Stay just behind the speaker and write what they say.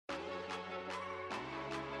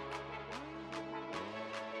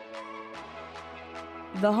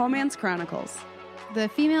The Homance Chronicles. The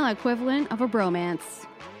female equivalent of a bromance.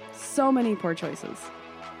 So many poor choices.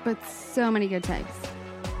 But so many good times.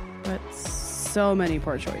 But so many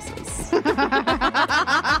poor choices.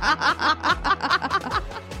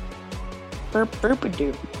 Burp,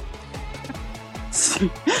 burp-a-doo.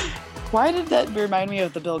 Why did that remind me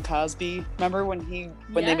of the Bill Cosby? Remember when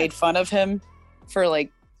they made fun of him for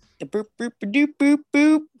like the boop, boop, boop, boop,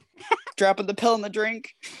 boop, dropping the pill in the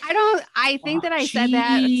drink? I think I said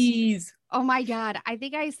that. Oh my God. I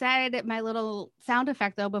think I said my little sound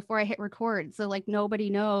effect though before I hit record. So like nobody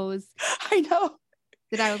knows. I know.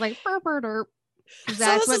 That I was like, burp, burp, burp.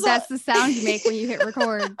 That's the sound you make when you hit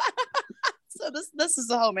record. So this is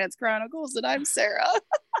the Homance Chronicles, and I'm Sarah.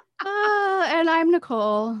 And I'm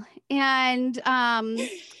Nicole. And I'm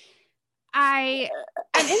in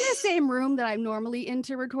the same room that I'm normally in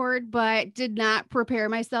to record, but did not prepare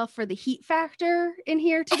myself for the heat factor in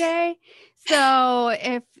here today. So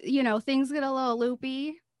if, things get a little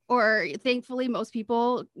loopy, or thankfully most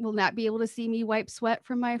people will not be able to see me wipe sweat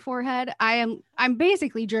from my forehead. I'm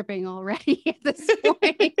basically dripping already at this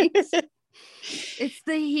point. It's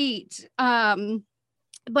the heat.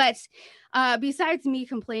 But besides me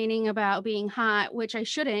complaining about being hot, which I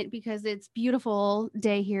shouldn't because it's a beautiful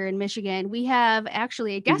day here in Michigan, we have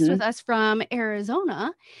actually a guest with us from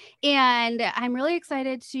Arizona. And I'm really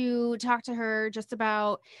excited to talk to her just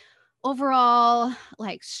about overall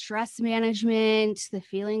like stress management, the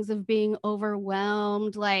feelings of being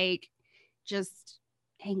overwhelmed, like just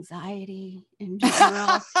anxiety in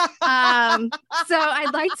general. So I'd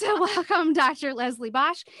like to welcome Dr. Leslie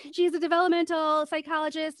Bosch. She's a developmental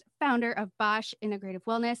psychologist, founder of Bosch Integrative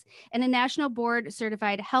Wellness, and a national board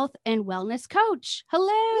certified health and wellness coach.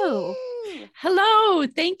 Hello. Woo! Hello.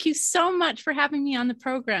 Thank you so much for having me on the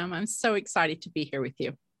program. I'm so excited to be here with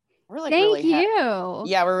you. Thank you.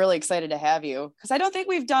 Yeah, we're really excited to have you because I don't think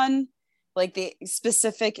we've done like the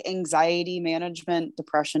specific anxiety management,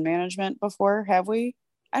 depression management before, have we?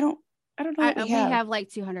 I don't know. We have like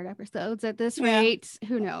 200 episodes at this rate.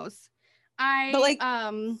 Who knows? I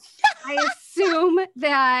assume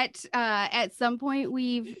that at some point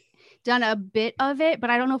we've done a bit of it, but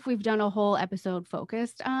I don't know if we've done a whole episode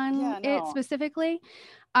focused on it specifically.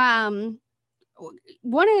 One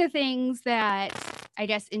of the things that I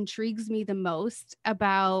guess intrigues me the most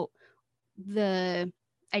about the,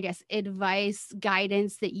 advice,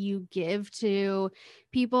 guidance that you give to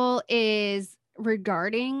people is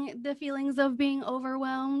regarding the feelings of being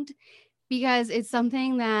overwhelmed, because it's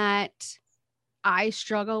something that I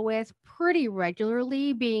struggle with pretty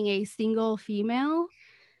regularly being a single female.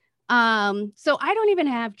 So I don't even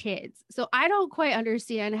have kids. So I don't quite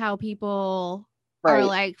understand how people are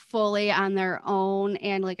like fully on their own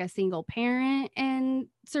and like a single parent and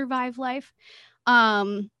survive life.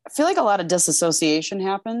 I feel like a lot of disassociation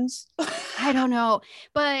happens. I don't know.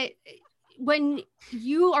 But when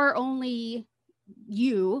you are only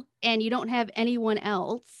you and you don't have anyone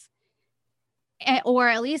else, or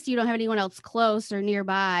at least you don't have anyone else close or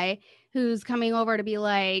nearby who's coming over to be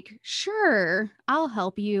like, sure, I'll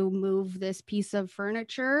help you move this piece of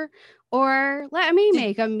furniture, or let me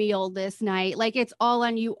make a meal this night. Like it's all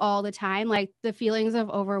on you all the time. Like the feelings of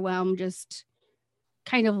overwhelm just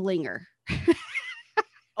kind of linger.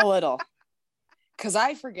 A little. Because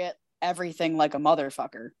I forget everything like a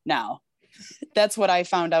motherfucker now. That's what I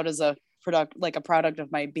found out as a product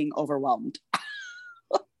of my being overwhelmed.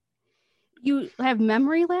 You have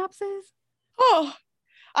memory lapses? Oh,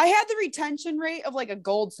 I had the retention rate of like a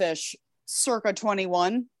goldfish circa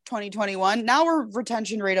 2021. Now we're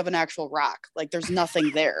retention rate of an actual rock. Like there's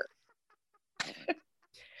nothing there.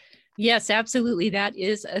 Yes, absolutely. That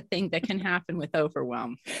is a thing that can happen with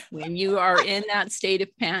overwhelm. When you are in that state of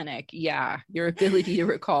panic, your ability to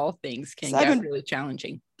recall things can get really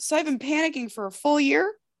challenging. So I've been panicking for a full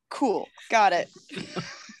year? Cool. Got it.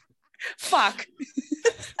 Fuck.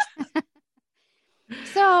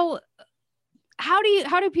 So how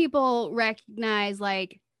do people recognize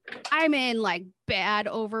like I'm in like bad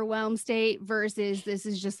overwhelm state versus this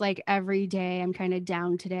is just like every day I'm kind of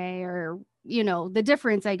down today, or the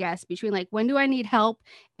difference I guess between like when do I need help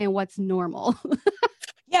and what's normal?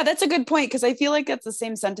 Yeah, that's a good point, because I feel like it's the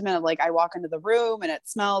same sentiment of like I walk into the room and it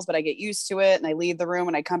smells, but I get used to it, and I leave the room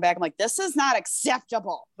and I come back, I'm like, this is not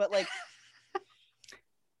acceptable. But like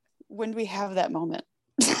when do we have that moment?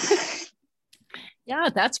 Yeah,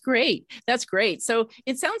 that's great. That's great. So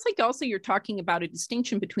it sounds like also you're talking about a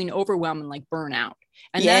distinction between overwhelm and like burnout.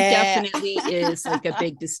 And that definitely is like a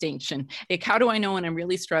big distinction. Like, how do I know when I'm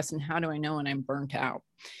really stressed and how do I know when I'm burnt out?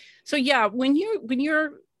 So yeah, when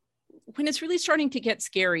it's really starting to get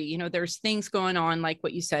scary, there's things going on, like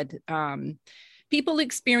what you said, People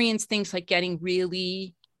experience things like getting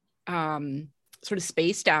really sort of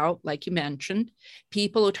spaced out, like you mentioned.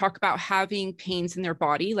 People who talk about having pains in their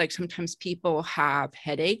body, like sometimes people have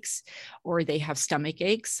headaches, or they have stomach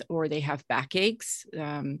aches, or they have back aches.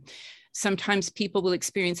 Sometimes people will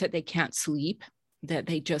experience that they can't sleep, that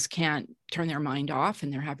they just can't turn their mind off,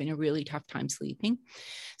 and they're having a really tough time sleeping.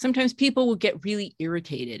 Sometimes people will get really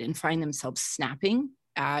irritated and find themselves snapping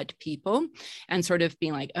at people and sort of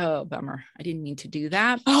being like, oh, bummer, I didn't mean to do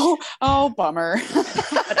that. Oh, bummer.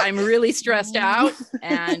 But I'm really stressed out.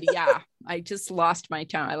 And yeah, I just lost my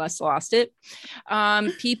tongue. I just lost it.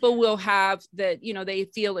 People will have that, you know, they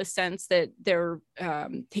feel a sense that they're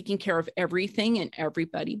taking care of everything and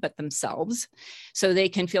everybody but themselves. So they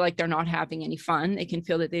can feel like they're not having any fun. They can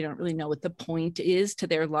feel that they don't really know what the point is to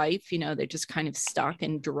their life. You know, they're just kind of stuck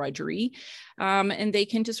in drudgery. And they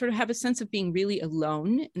can just sort of have a sense of being really alone,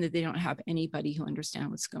 and that they don't have anybody who understands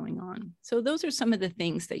what's going on. So those are some of the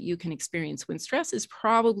things that you can experience when stress is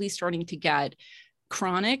probably starting to get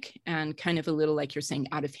chronic and kind of a little, like you're saying,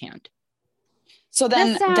 out of hand. So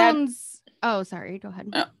then that sounds, oh, sorry, go ahead.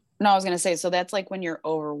 No, I was going to say, so that's like when you're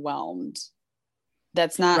overwhelmed.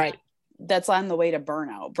 That's not right. That's on the way to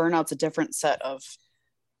burnout. Burnout's a different set of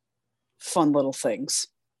fun little things.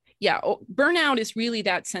 Yeah. Burnout is really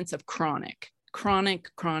that sense of chronic,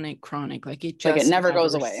 like it just like it never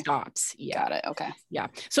goes away, stops. Yeah. Got it. Okay. Yeah.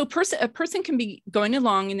 So a person can be going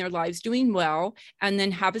along in their lives doing well, and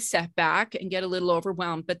then have a setback and get a little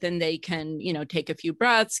overwhelmed, but then they can, you know, take a few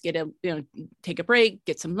breaths, take a break,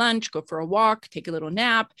 get some lunch, go for a walk, take a little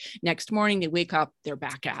nap. Next morning they wake up, they're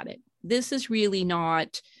back at it. This is really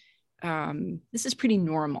not, this is pretty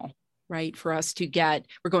normal, right? For us to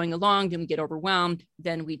we're going along, then we get overwhelmed,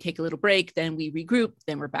 then we take a little break, then we regroup,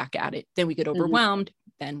 then we're back at it. Then we get overwhelmed,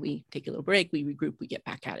 then we take a little break, we regroup, we get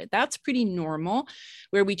back at it. That's pretty normal,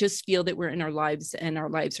 where we just feel that we're in our lives and our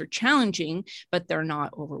lives are challenging, but they're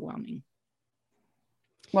not overwhelming.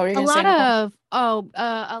 What were you a lot of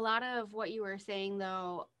a lot of what you were saying,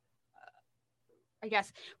 though, I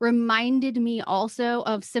guess, reminded me also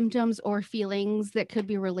of symptoms or feelings that could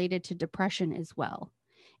be related to depression as well.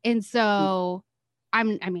 And so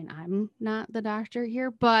I'm not the doctor here,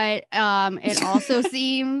 but it also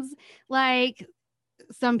seems like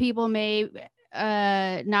some people may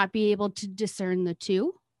not be able to discern the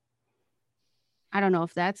two. I don't know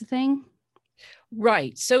if that's a thing.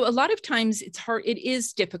 Right. So a lot of times it's hard. It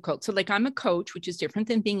is difficult. So like I'm a coach, which is different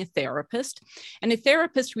than being a therapist. And a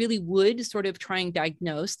therapist really would sort of try and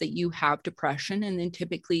diagnose that you have depression. And then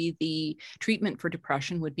typically the treatment for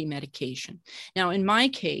depression would be medication. Now, in my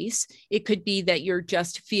case, it could be that you're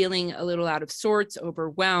just feeling a little out of sorts,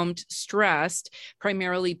 overwhelmed, stressed,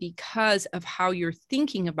 primarily because of how you're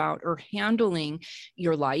thinking about or handling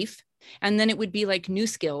your life. And then it would be like new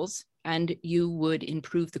skills, and you would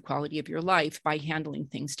improve the quality of your life by handling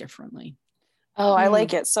things differently. Oh, I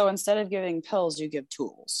like it. So instead of giving pills, you give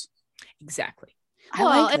tools. Exactly.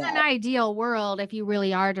 Well, in an ideal world, if you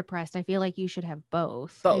really are depressed, I feel like you should have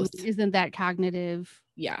both. Both. I mean, isn't that cognitive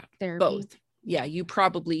therapy? Both.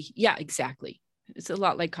 Yeah, exactly. It's a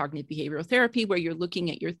lot like cognitive behavioral therapy, where you're looking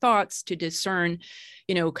at your thoughts to discern,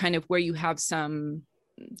 kind of where you have some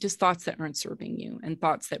just thoughts that aren't serving you, and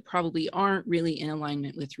thoughts that probably aren't really in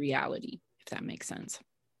alignment with reality, if that makes sense.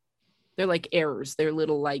 They're like errors. They're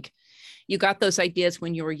little, like, you got those ideas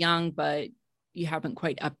when you were young, but you haven't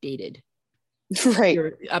quite updated. Right.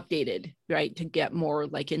 You're updated, right, to get more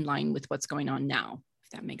like in line with what's going on now,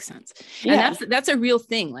 if that makes sense. Yeah. And that's a real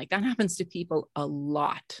thing. Like that happens to people a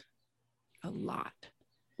lot.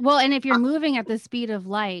 Well, and if you're moving at the speed of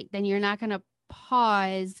light, then you're not going to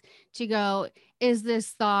pause to go, is this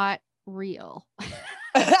thought real?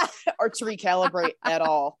 Or to recalibrate at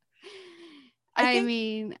all.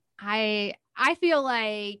 I feel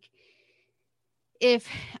like if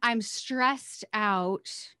I'm stressed out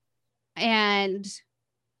and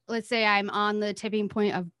let's say I'm on the tipping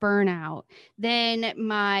point of burnout, then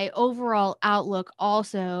my overall outlook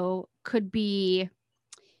also could be,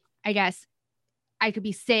 I guess, I could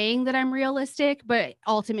be saying that I'm realistic, but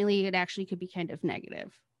ultimately it actually could be kind of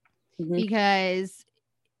negative. Because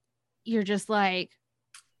you're just like,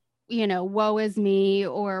 woe is me,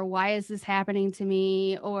 or why is this happening to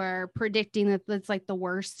me, or predicting that that's like the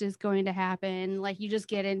worst is going to happen. Like you just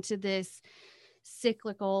get into this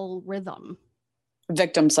cyclical rhythm.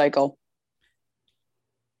 Victim cycle.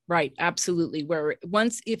 Right. Absolutely. Where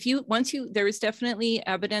there is definitely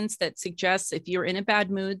evidence that suggests if you're in a bad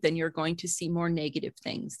mood, then you're going to see more negative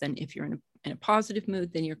things than if you're in a positive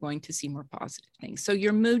mood, then you're going to see more positive things. So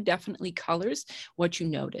your mood definitely colors what you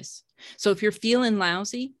notice. So if you're feeling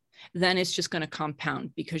lousy, then it's just going to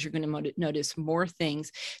compound because you're going to notice more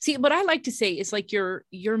things. See, what I like to say is like your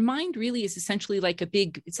mind really is essentially like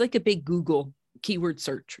it's like a big Google keyword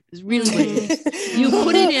search is really what it is. You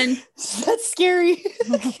put it in. That's scary.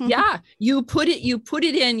 Yeah. You put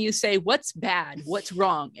it in, you say, what's bad, what's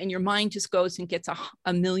wrong? And your mind just goes and gets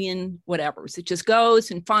a million whatevers. It just goes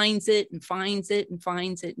and finds it and finds it and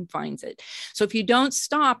finds it and finds it. So if you don't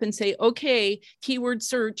stop and say, okay, keyword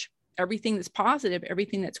search, everything that's positive,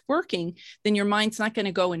 everything that's working, then your mind's not going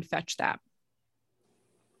to go and fetch that.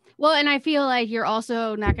 Well, and I feel like you're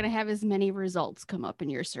also not going to have as many results come up in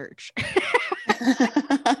your search.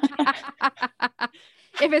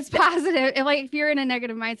 If it's positive, if you're in a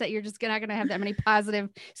negative mindset, you're just not going to have that many positive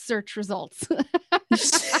search results.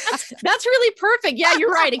 That's really perfect. Yeah,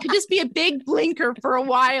 you're right. It could just be a big blinker for a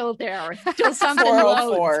while there till something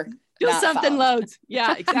loads. Till something loads.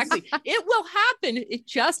 Yeah, exactly. It will happen. It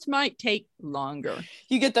just might take longer.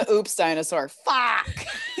 You get the oops dinosaur. Fuck.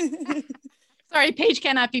 Sorry, page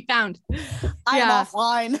cannot be found. I'm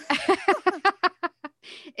offline.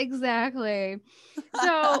 Exactly.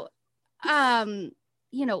 So,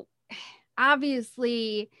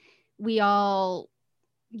 obviously we all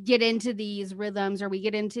get into these rhythms, or we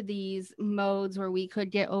get into these modes where we could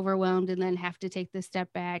get overwhelmed and then have to take the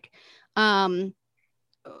step back.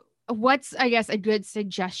 What's, I guess, a good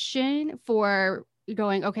suggestion for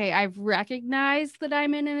going, okay, I've recognized that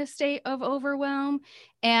I'm in a state of overwhelm,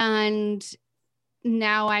 and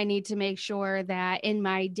now I need to make sure that in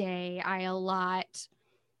my day I allot,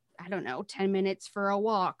 I don't know, 10 minutes for a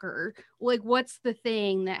walk, or like, what's the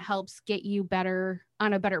thing that helps get you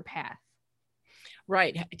on a better path?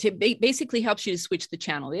 Right. To basically helps you to switch the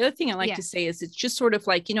channel. The other thing I like to say is it's just sort of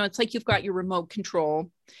like, it's like you've got your remote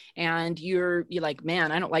control and you're like,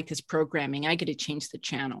 man, I don't like this programming. I got to change the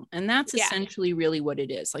channel. And that's essentially really what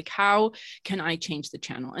it is. Like, how can I change the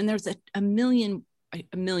channel? And there's a million,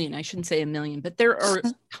 I shouldn't say a million, but there are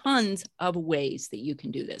tons of ways that you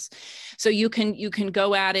can do this. So you can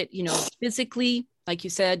go at it, physically, like you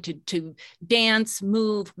said, to dance,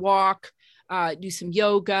 move, walk, do some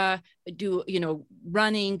yoga, do,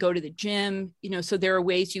 running, go to the gym, so there are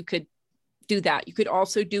ways you could do that. You could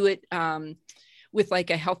also do it with like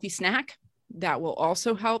a healthy snack that will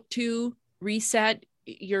also help to reset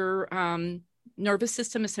your nervous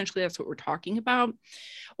system. Essentially, that's what we're talking about.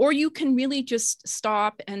 Or you can really just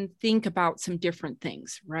stop and think about some different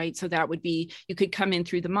things, right? So that would be, you could come in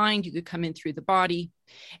through the mind, you could come in through the body.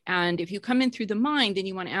 And if you come in through the mind, then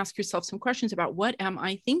you want to ask yourself some questions about, what am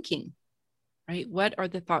I thinking, right? What are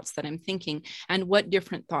the thoughts that I'm thinking, and what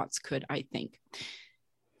different thoughts could I think?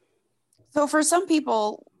 So for some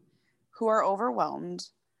people who are overwhelmed,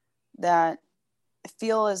 that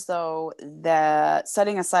feel as though that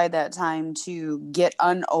setting aside that time to get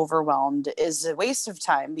unoverwhelmed is a waste of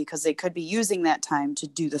time, because they could be using that time to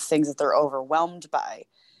do the things that they're overwhelmed by.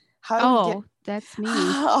 That's me.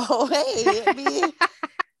 Oh, hey, me.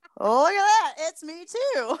 Oh, look at that. It's me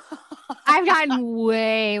too. I've gotten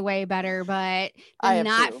way, way better, but the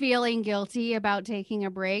not too. feeling guilty about taking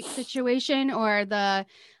a break situation, or the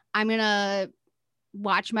I'm going to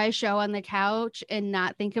watch my show on the couch and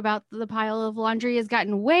not think about the pile of laundry has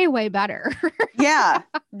gotten way, way better. Yeah,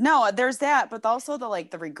 no, there's that, but also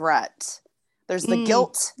the regret. There's the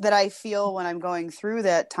guilt that I feel when I'm going through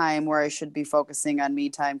that time where I should be focusing on me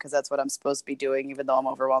time, because that's what I'm supposed to be doing, even though I'm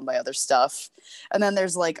overwhelmed by other stuff. And then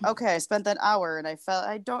there's okay, I spent that hour and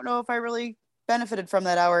I don't know if I really benefited from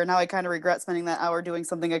that hour. And now I kind of regret spending that hour doing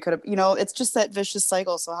something I could have, it's just that vicious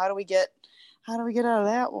cycle. So how do we get out of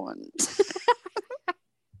that one?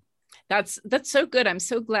 That's so good. I'm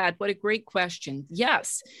so glad. What a great question.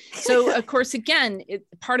 Yes. So of course, again,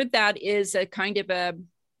 part of that is a kind of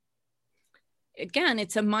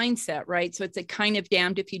it's a mindset, right? So it's a kind of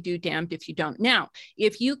damned if you do, damned if you don't. Now,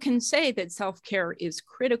 if you can say that self-care is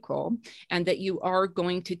critical and that you are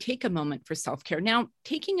going to take a moment for self-care. Now,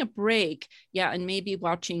 taking a break, and maybe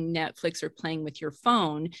watching Netflix or playing with your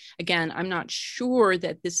phone. Again, I'm not sure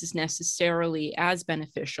that this is necessarily as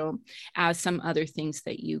beneficial as some other things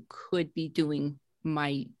that you could be doing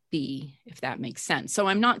might be, if that makes sense. So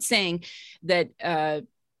I'm not saying that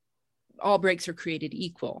all breaks are created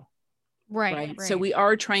equal. Right. So we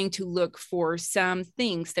are trying to look for some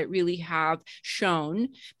things that really have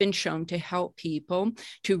been shown to help people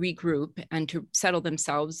to regroup and to settle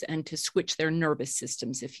themselves and to switch their nervous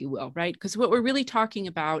systems, if you will, right? Because what we're really talking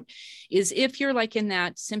about is if you're in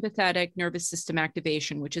that sympathetic nervous system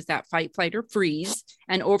activation, which is that fight, flight, or freeze,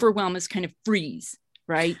 and overwhelm is kind of freeze,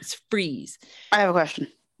 right? It's freeze. I have a question.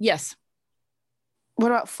 Yes. What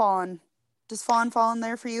about fawn? Does fawn fall in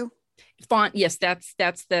there for you? Fawn, yes, that's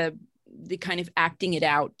the the kind of acting it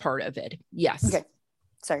out part of it. Yes. Okay.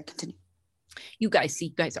 Sorry, continue. You guys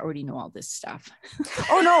already know all this stuff.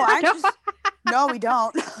 Oh no, no, we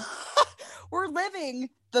don't. We're living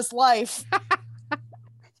this life.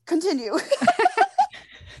 Continue.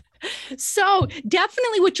 So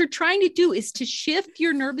definitely what you're trying to do is to shift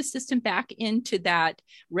your nervous system back into that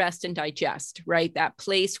rest and digest, right? That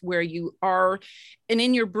place where you are, and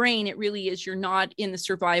in your brain, it really is, you're not in the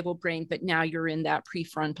survival brain, but now you're in that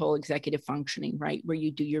prefrontal executive functioning, right? Where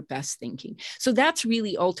you do your best thinking. So that's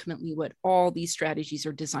really ultimately what all these strategies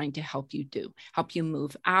are designed to help you do, help you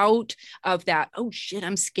move out of that, oh shit,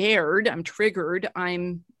 I'm scared, I'm triggered,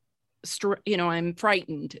 I'm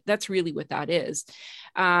frightened. That's really what that is.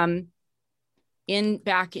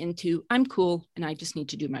 Back into, I'm cool and I just need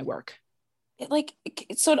to do my work.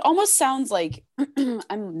 So it almost sounds like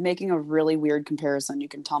I'm making a really weird comparison. You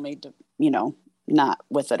can tell me to, not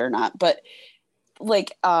with it or not, but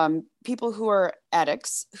like people who are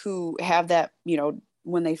addicts who have that,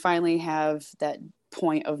 when they finally have that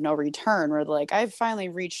point of no return where they're like, I've finally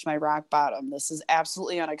reached my rock bottom. This is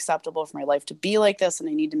absolutely unacceptable for my life to be like this. And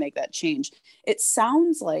I need to make that change. It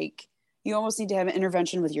sounds like you almost need to have an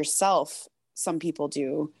intervention with yourself. Some people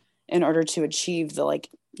do in order to achieve the,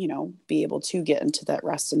 be able to get into that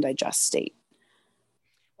rest and digest state.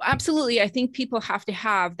 Absolutely. I think people have to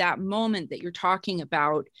have that moment that you're talking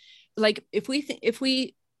about. Like if we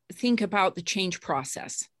think about the change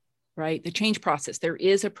process, right? The change process, there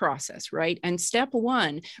is a process, right? And step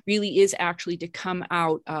one really is actually to come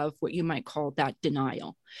out of what you might call that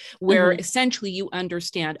denial, where essentially you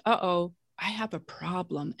understand, I have a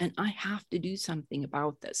problem and I have to do something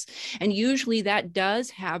about this. And usually that does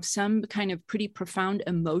have some kind of pretty profound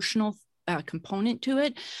emotional component to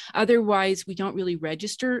it. Otherwise, we don't really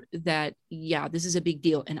register that, this is a big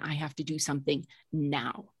deal and I have to do something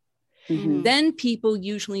now. Mm-hmm. Then people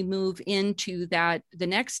usually move into that. The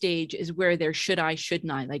next stage is where they're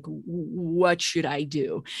shouldn't I? Like, what should I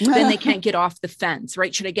do? Then they can't get off the fence,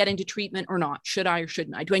 right? Should I get into treatment or not? Should I or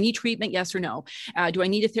shouldn't I? Do I need treatment? Yes or no? Do I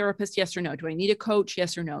need a therapist? Yes or no? Do I need a coach?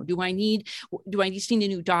 Yes or no? Do I just need a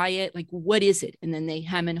new diet? Like, what is it? And then they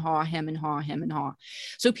hem and haw.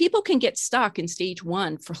 So people can get stuck in stage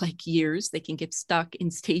one for like years. They can get stuck in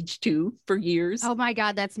stage two for years. Oh my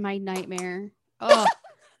God, that's my nightmare. Oh.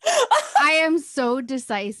 I am so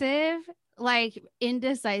decisive. Like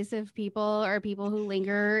indecisive people or people who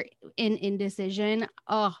linger in indecision.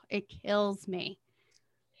 Oh, it kills me.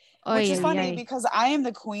 Which is funny because I am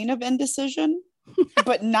the queen of indecision,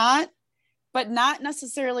 but not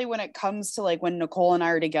necessarily when it comes to like when Nicole and I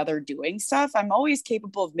are together doing stuff. I'm always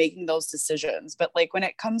capable of making those decisions. But like when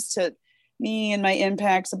it comes to me and my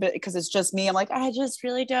impacts a bit, because it's just me, I'm like, I just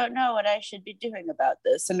really don't know what I should be doing about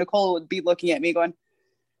this. And Nicole would be looking at me going,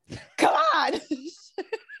 come on.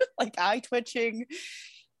 Like eye twitching,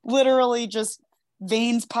 literally just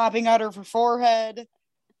veins popping out of her forehead.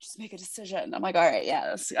 Just make a decision. I'm like, all right,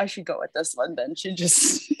 I should go with this one then. She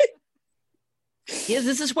just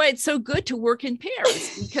this is why it's so good to work in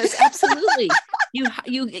pairs, because absolutely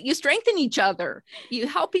you strengthen each other, you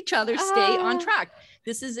help each other stay on track.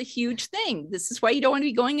 This is a huge thing. This is why you don't want to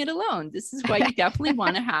be going it alone. This is why you definitely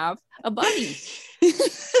want to have a buddy.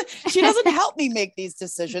 She doesn't help me make these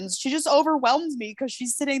decisions. She just overwhelms me because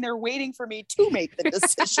she's sitting there waiting for me to make the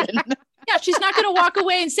decision. Yeah, she's not going to walk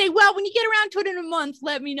away and say, well, when you get around to it in a month,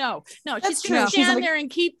 let me know. No, she's going to stand there and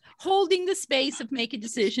keep holding the space of make a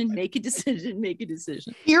decision.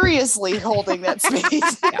 Furiously holding that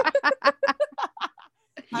space.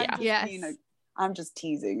 I'm just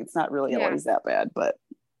teasing. It's not really always that bad, but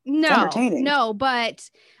it's entertaining. No, but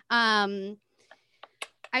I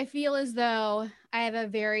feel as though I have a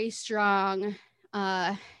very strong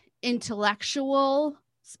intellectual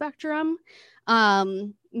spectrum,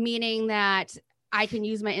 meaning that I can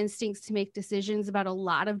use my instincts to make decisions about a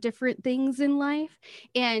lot of different things in life.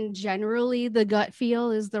 And generally the gut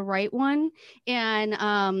feel is the right one.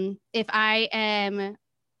 And if I am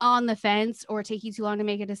on the fence or taking too long to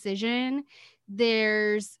make a decision,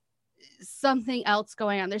 there's something else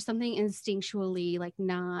going on. There's something instinctually like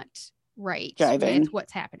not right with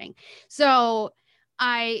what's happening. So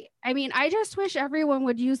I mean, I just wish everyone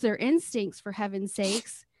would use their instincts, for heaven's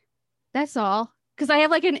sakes. That's all. Because I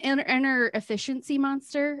have like an inner efficiency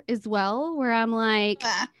monster as well, where I'm like,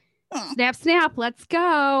 snap, let's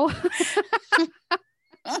go.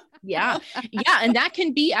 Yeah. And that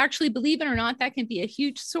can be actually, believe it or not, that can be a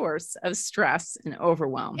huge source of stress and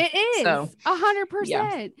overwhelm. It is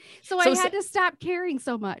 100%. So I had to stop caring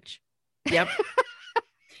so much.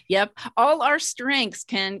 Yep. All our strengths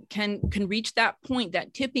can reach that point,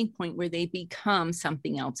 that tipping point where they become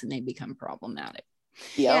something else and they become problematic.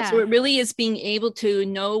 Yeah. So it really is being able to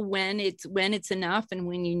know when it's enough and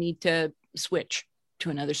when you need to switch to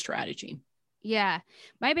another strategy. Yeah.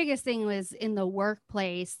 My biggest thing was in the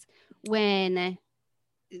workplace when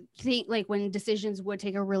when decisions would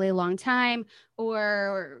take a really long time,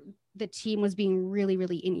 or the team was being really,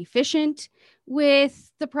 really inefficient with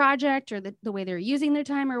the project, or the way they're using their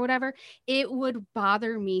time or whatever, it would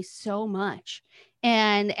bother me so much.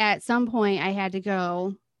 And at some point I had to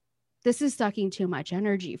go, this is sucking too much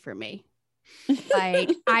energy for me.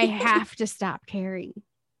 Like, I have to stop caring.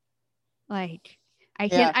 Like, I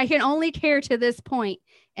can only care to this point,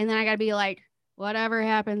 and then I gotta be like, whatever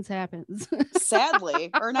happens, happens. Sadly,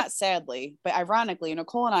 or not sadly, but ironically,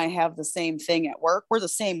 Nicole and I have the same thing at work. We're the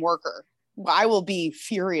same worker. I will be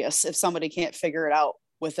furious if somebody can't figure it out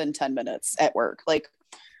within 10 minutes at work. Like,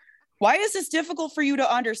 why is this difficult for you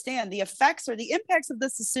to understand? The effects or the impacts of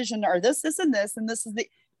this decision are this, and this, and this is the,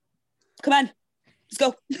 come on, let's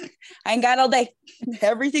go. I ain't got all day.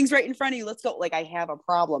 Everything's right in front of you. Let's go. Like, I have a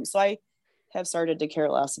problem. So I have started to care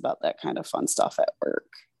less about that kind of fun stuff at work.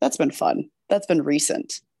 That's been fun. That's been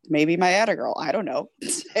recent. Maybe my Atta girl. I don't know.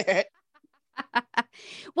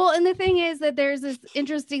 Well, and the thing is that there's this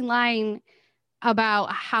interesting line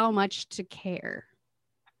about how much to care.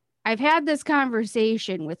 I've had this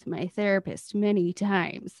conversation with my therapist many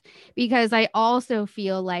times, because I also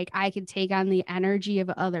feel like I could take on the energy of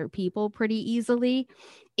other people pretty easily,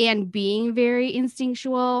 and being very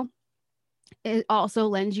instinctual, it also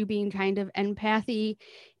lends you being kind of empathy.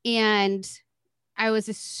 And I was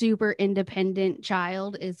a super independent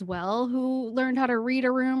child as well, who learned how to read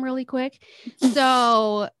a room really quick.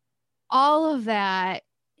 So all of that,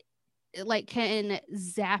 like, can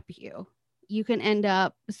zap you. You can end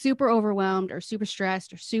up super overwhelmed or super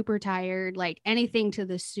stressed or super tired, like anything to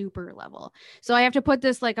the super level. So I have to put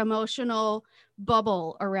this like emotional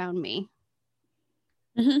bubble around me,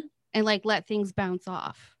 and like let things bounce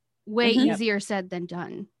off. Way easier said than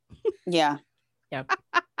done. Yeah. Yep.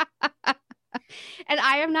 And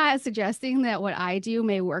I am not suggesting that what I do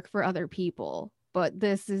may work for other people, but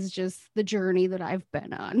this is just the journey that I've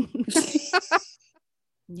been on.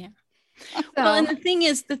 Yeah. So, Well, and the thing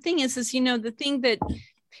is, you know, the thing that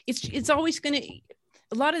it's always going to,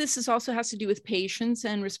 a lot of this is also has to do with patience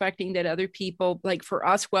and respecting that other people, like for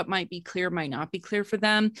us, what might be clear might not be clear for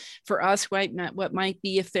them. For us, what might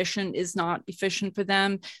be efficient is not efficient for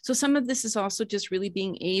them. So some of this is also just really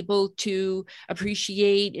being able to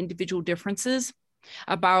appreciate individual differences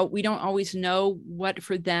about, we don't always know what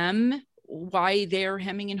for them, why they're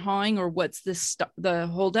hemming and hawing, or what's the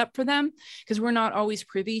holdup for them, because we're not always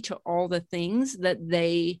privy to all the things that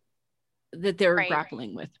they're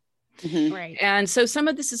grappling with. Mm-hmm. right. And so some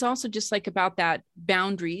of this is also just like about that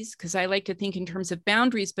boundaries, because I like to think in terms of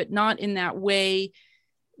boundaries, but not in that way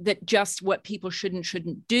that just what people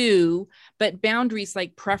shouldn't do, but boundaries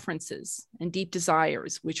like preferences and deep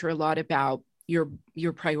desires, which are a lot about your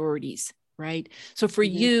priorities. Right. So for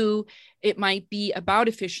you, it might be about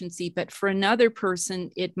efficiency, but for another person,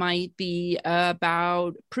 it might be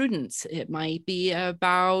about prudence. It might be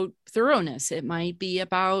about thoroughness. It might be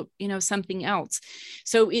about, something else.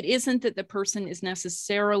 So it isn't that the person is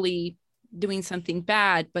necessarily doing something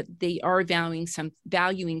bad, but they are valuing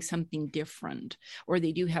something different, or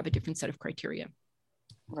they do have a different set of criteria.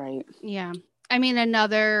 Right. Yeah. I mean,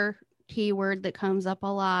 another keyword that comes up a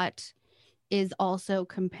lot is also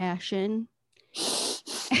compassion.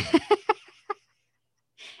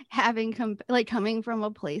 Having coming from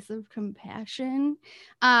a place of compassion,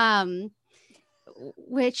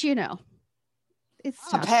 which, it's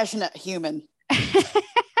I'm a passionate human.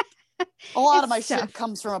 A lot of my shit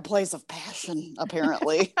comes from a place of passion,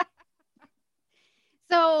 apparently.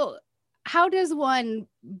 So how does one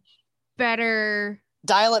better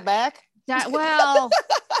dial it back?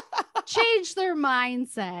 Change their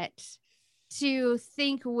mindset to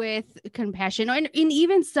think with compassion and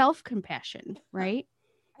even self-compassion, right?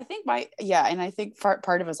 I think and I think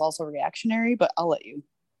part of it's also reactionary, but I'll let you,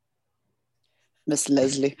 Miss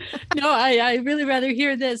Leslie. No, I really rather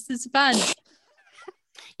hear this. It's fun.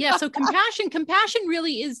 Yeah, so compassion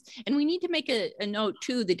really is, and we need to make a note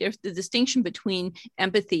too, the distinction between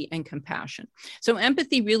empathy and compassion. So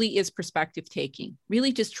empathy really is perspective taking,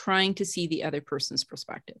 really just trying to see the other person's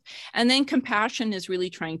perspective. And then compassion is really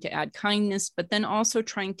trying to add kindness, but then also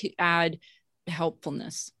trying to add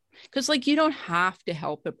helpfulness, Because like, you don't have to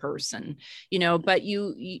help a person, but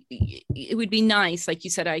it would be nice, like you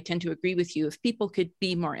said, I tend to agree with you, if people could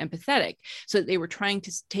be more empathetic, so that they were trying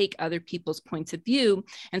to take other people's points of view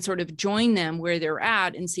and sort of join them where they're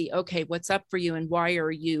at and see, okay, what's up for you and why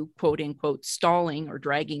are you quote unquote stalling or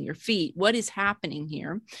dragging your feet? What is happening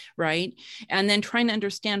here, right? And then trying to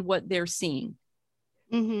understand what they're seeing.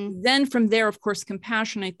 Mm-hmm. Then from there, of course,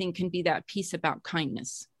 compassion, I think, can be that piece about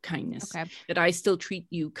kindness, Okay. that I still treat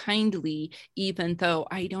you kindly, even though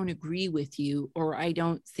I don't agree with you, or I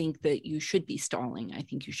don't think that you should be stalling. I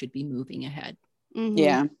think you should be moving ahead. Mm-hmm.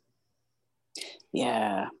 Yeah.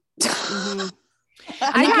 Yeah. Mm-hmm.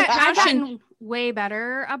 I've gotten way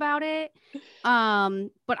better about it.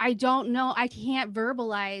 But I don't know. I can't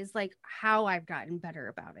verbalize like how I've gotten better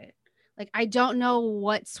about it. Like, I don't know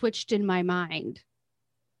what switched in my mind.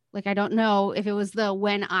 Like, I don't know if it was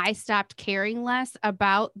when I stopped caring less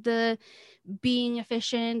about the being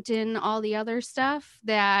efficient and all the other stuff,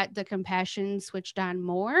 that the compassion switched on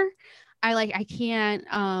more. I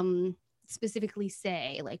can't specifically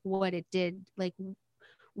say like what it did, like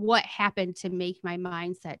what happened to make my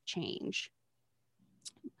mindset change.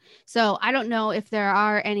 So I don't know if there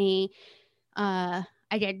are any I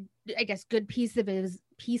guess good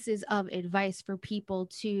pieces of advice for people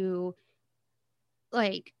to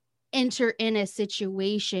like enter in a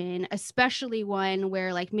situation, especially one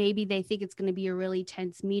where like maybe they think it's going to be a really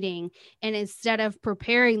tense meeting, and instead of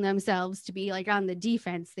preparing themselves to be like on the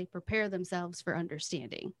defense, they prepare themselves for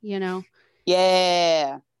understanding, Yeah.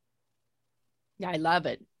 Yeah, I love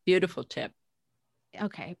it. Beautiful tip.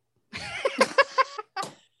 Okay.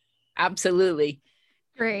 Absolutely.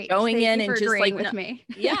 Great. Going Thank in you and for just agreeing like with me.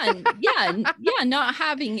 not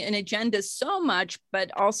having an agenda so much,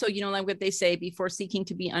 but also, like what they say, before seeking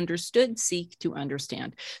to be understood, seek to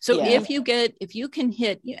understand. So Yeah. if you can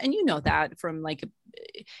hit, and that from like,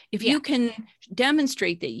 if you can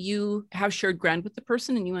demonstrate that you have shared ground with the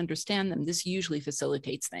person and you understand them, this usually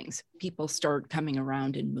facilitates things. People start coming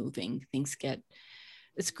around and moving. Things get,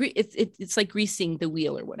 it's like greasing the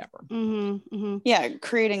wheel or whatever. Mm-hmm, mm-hmm. Yeah,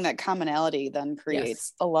 creating that commonality then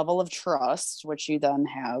creates a level of trust, which you then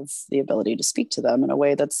have the ability to speak to them in a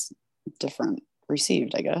way that's different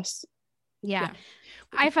received, I guess. Yeah.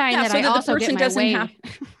 I find that so I that also the person get my doesn't way. have.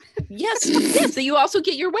 Yes, that you also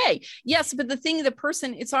get your way. Yes, but the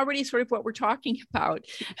person, it's already sort of what we're talking about.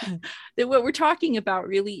 That what we're talking about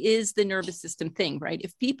really is the nervous system thing, right?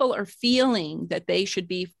 If people are feeling that they should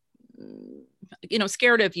be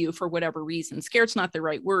scared of you for whatever reason, scared's not the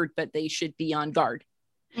right word, but they should be on guard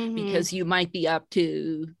because you might be up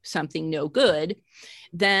to something no good,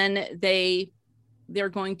 then they're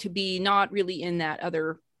going to be not really in that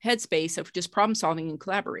other headspace of just problem solving and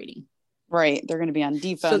collaborating. Right. They're going to be on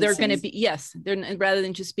defense. So they're going to be, they're rather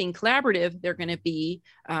than just being collaborative, they're going to be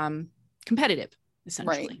competitive,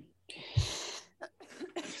 essentially. Right.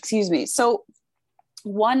 Excuse me. So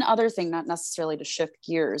one other thing, not necessarily to shift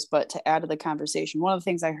gears, but to add to the conversation, one of the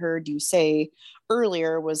things I heard you say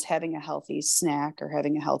earlier was having a healthy snack or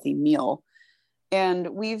having a healthy meal. And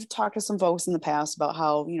we've talked to some folks in the past about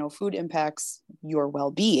how, food impacts your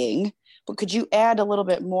well-being, but could you add a little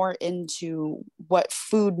bit more into what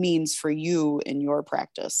food means for you in your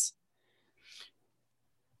practice?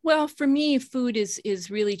 Well, for me, food is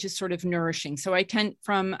really just sort of nourishing. So I tend,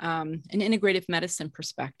 from an integrative medicine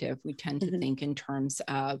perspective, we tend to think in terms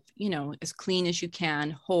of, as clean as you can,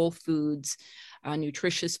 whole foods,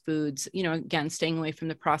 nutritious foods, again, staying away from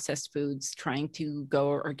the processed foods, trying to go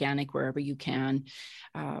organic wherever you can.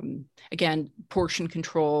 Again, portion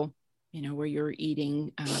control, where you're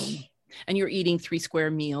eating and you're eating 3 square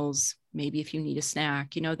meals, maybe if you need a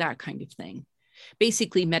snack, that kind of thing.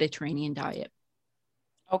 Basically Mediterranean diet.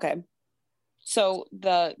 Okay. So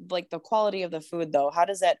the quality of the food though, how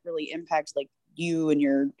does that really impact like you and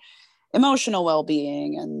your emotional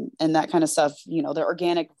well-being and that kind of stuff, the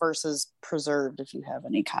organic versus preserved, if you have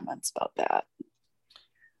any comments about that?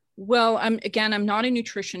 Well, I'm not a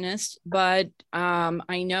nutritionist, but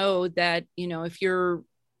I know that,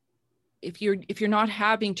 if you're not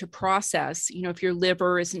having to process, if your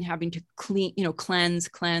liver isn't having to cleanse,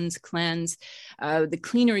 the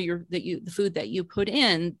cleaner the food that you put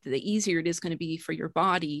in, the easier it is going to be for your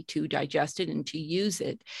body to digest it and to use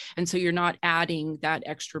it. And so you're not adding that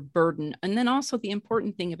extra burden. And then also the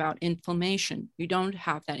important thing about inflammation, you don't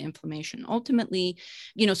have that inflammation. Ultimately,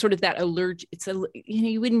 sort of that allergic,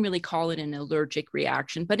 you wouldn't really call it an allergic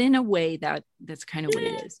reaction, but in a way that's kind of what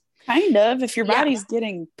it is. Kind of, if your body's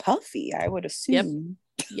getting puffy, I would assume.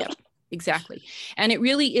 Yep, exactly. And it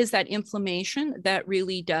really is that inflammation that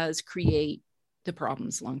really does create the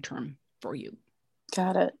problems long-term for you.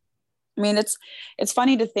 Got it. I mean, it's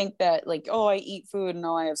funny to think that like, oh, I eat food and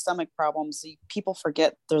oh, I have stomach problems. People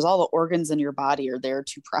forget there's all the organs in your body are there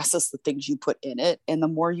to process the things you put in it. And the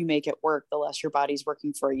more you make it work, the less your body's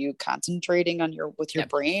working for you, concentrating on with your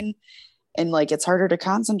brain. And like, it's harder to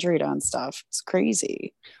concentrate on stuff. It's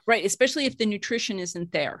crazy. Right. Especially if the nutrition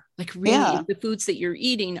isn't there. Like really, if the foods that you're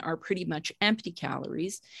eating are pretty much empty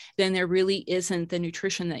calories, then there really isn't the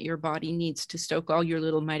nutrition that your body needs to stoke all your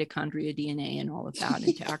little mitochondria DNA and all of that,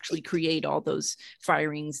 and to actually create all those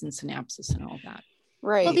firings and synapses and all that.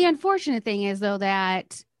 Right. Well, the unfortunate thing is though,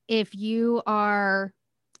 that if you are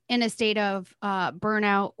in a state of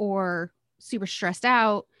burnout or super stressed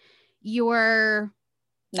out, you're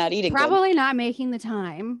not eating probably good. Not making the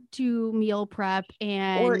time to meal prep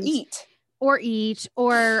and or eat or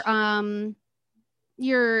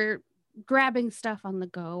you're grabbing stuff on the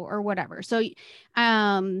go or whatever. So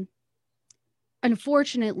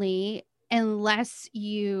unfortunately, unless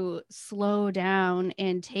you slow down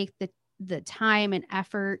and take the time and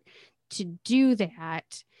effort to do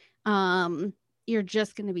that, you're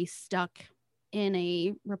just going to be stuck in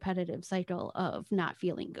a repetitive cycle of not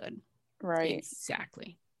feeling good. Right.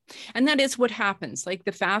 Exactly. And that is what happens. Like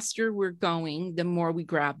the faster we're going, the more we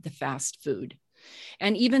grab the fast food.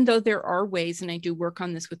 And even though there are ways, and I do work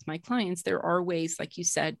on this with my clients, there are ways, like you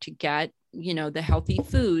said, to get, the healthy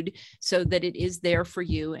food so that it is there for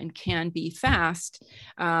you and can be fast.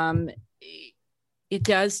 It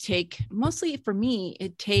does take, mostly for me,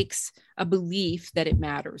 it takes a belief that it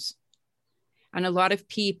matters. And a lot of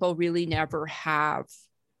people really never have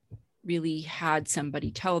really had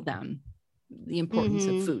somebody tell them the importance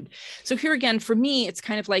of food. So here again, for me, it's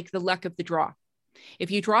kind of like the luck of the draw.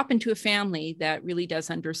 If you drop into a family that really does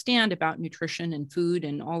understand about nutrition and food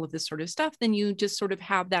and all of this sort of stuff, then you just sort of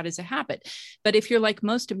have that as a habit. But if you're like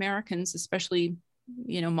most Americans, especially,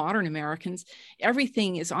 modern Americans,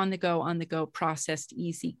 everything is on the go, processed,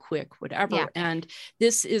 easy, quick, whatever. Yeah. And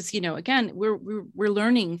this is, again, we're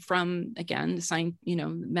learning from, again, the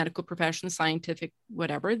medical profession, scientific,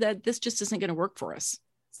 whatever, that this just isn't going to work for us.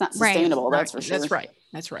 It's not sustainable. Right. That's for sure.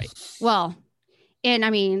 That's right. Well, and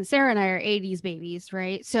I mean, Sarah and I are 80s babies,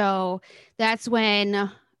 right? So that's when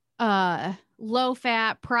low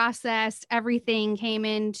fat, processed, everything came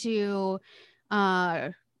into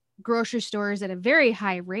grocery stores at a very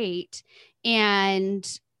high rate. And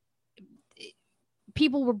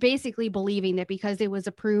people were basically believing that because it was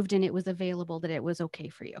approved and it was available, that it was okay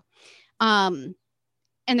for you.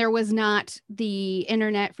 And there was not the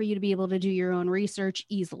internet for you to be able to do your own research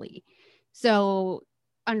easily. So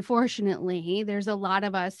unfortunately, there's a lot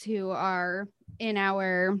of us who are in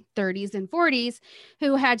our 30s and 40s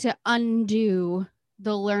who had to undo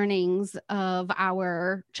the learnings of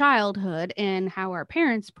our childhood and how our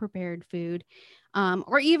parents prepared food,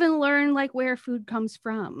 or even learn like where food comes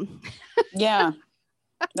from. Yeah,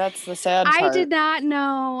 that's the sad part. I did not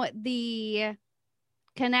know the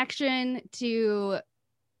connection to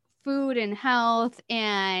food and health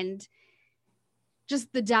and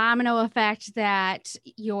just the domino effect that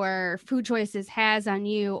your food choices has on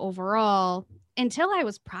you overall until I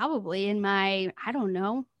was probably in my,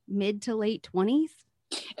 mid to late 20s.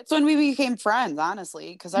 It's when we became friends,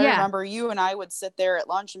 honestly, because I remember you and I would sit there at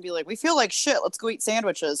lunch and be like, we feel like shit, let's go eat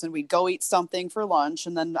sandwiches. And we'd go eat something for lunch.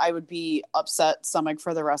 And then I would be upset stomach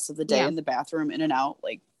for the rest of the day in the bathroom, in and out,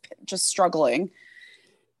 like just struggling.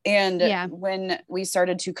 And when we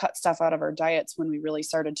started to cut stuff out of our diets, when we really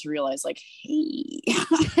started to realize like, hey.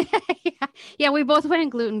 We both went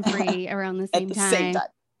gluten-free around the same time.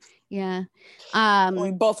 Yeah.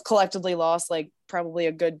 We both collectively lost like probably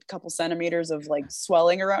a good couple centimeters of like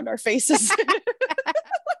swelling around our faces.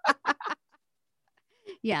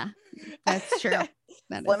 Yeah, that's true.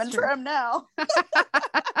 That Slim and trim now.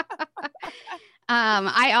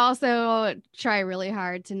 I also try really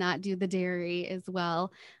hard to not do the dairy as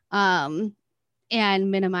well, and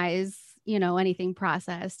minimize, anything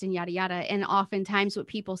processed and yada, yada. And oftentimes what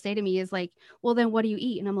people say to me is like, well, then what do you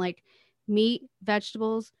eat? And I'm like, meat,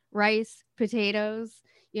 vegetables, rice, potatoes,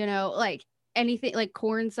 like anything, like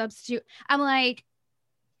corn substitute. I'm like,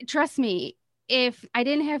 trust me, if I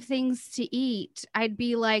didn't have things to eat, I'd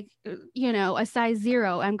be like, a size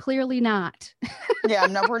 0. I'm clearly not. Yeah,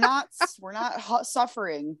 no, we're not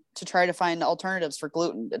suffering to try to find alternatives for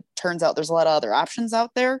gluten. It turns out there's a lot of other options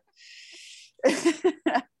out there.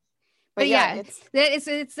 But yeah,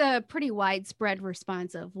 it's a pretty widespread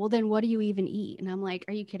response of, well, then what do you even eat? And I'm like,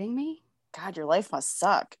 are you kidding me? God, your life must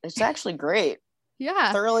suck. It's actually great.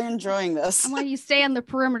 Yeah. Thoroughly enjoying this. I'm like, you stay on the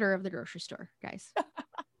perimeter of the grocery store, guys.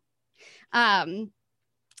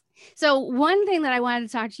 So one thing that I wanted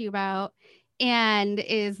to talk to you about, and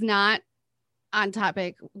is not on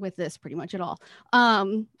topic with this pretty much at all.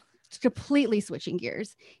 Completely switching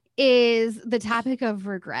gears is the topic of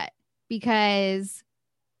regret, because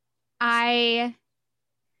I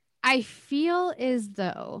feel as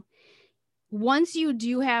though once you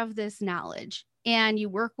do have this knowledge and you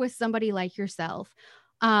work with somebody like yourself,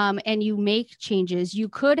 and you make changes, you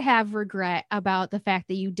could have regret about the fact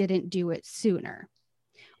that you didn't do it sooner.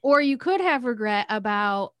 Or you could have regret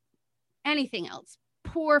about anything else,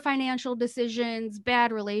 poor financial decisions,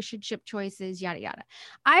 bad relationship choices, yada, yada.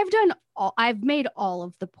 I've made all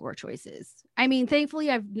of the poor choices. I mean,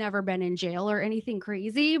 thankfully, I've never been in jail or anything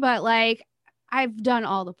crazy, but like I've done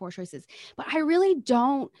all the poor choices. But I really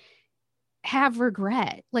don't have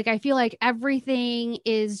regret. Like, I feel like everything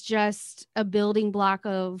is just a building block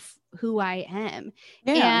of who I am.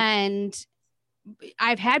 Yeah. And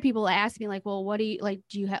I've had people ask me like, well, what do you like?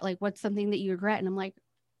 Do you have like, what's something that you regret? And I'm like,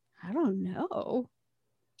 I don't know.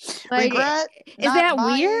 Like, regret is not that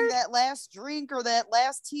buying weird? that last drink or that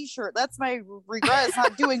last t-shirt. That's my regret, is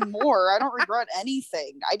not doing more. I don't regret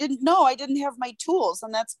anything. I didn't have my tools,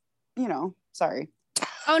 and that's, sorry.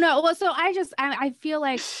 Oh no. Well, so I feel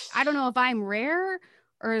like, I don't know if I'm rare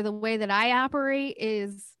or the way that I operate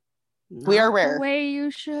is not we are rare. the way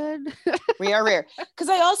you should. We are rare. Because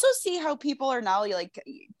I also see how people are now, like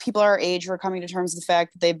people our age who are coming to terms with the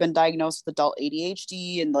fact that they've been diagnosed with adult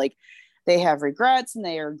ADHD, and like they have regrets and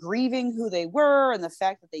they are grieving who they were and the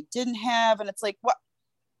fact that they didn't have. And it's like, what?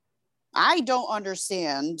 I don't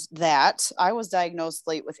understand that. I was diagnosed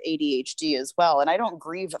late with ADHD as well. And I don't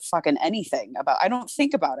grieve fucking anything I don't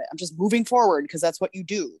think about it. I'm just moving forward because that's what you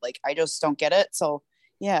do. Like, I just don't get it. So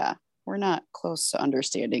yeah, we're not close to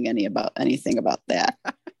understanding anything about that.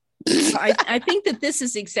 I think that this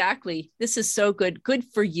is so good. Good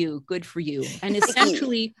for you. And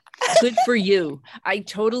essentially good for you.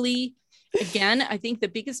 Again, I think the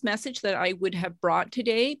biggest message that I would have brought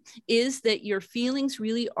today is that your feelings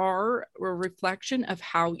really are a reflection of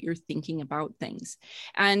how you're thinking about things.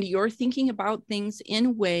 And you're thinking about things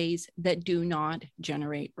in ways that do not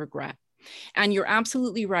generate regret. And you're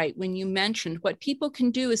absolutely right. When you mentioned what people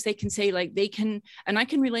can do is they can say, like, and I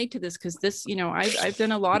can relate to this because this, I've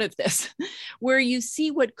done a lot of this, where you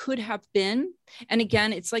see what could have been. And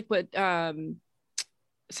again, it's like what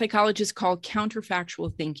psychologists call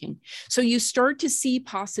counterfactual thinking. So you start to see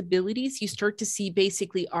possibilities, you start to see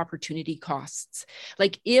basically opportunity costs.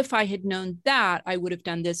 Like, if I had known that, I would have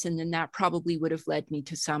done this, and then that probably would have led me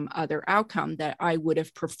to some other outcome that I would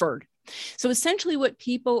have preferred. So essentially what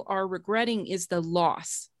people are regretting is the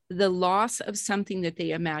loss of something that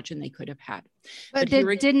they imagine they could have had. But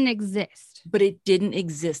it didn't exist. But it didn't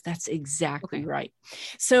exist. That's exactly right.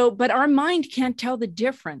 So, but our mind can't tell the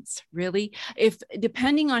difference, really. If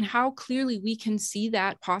depending on how clearly we can see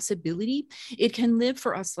that possibility, it can live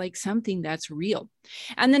for us like something that's real.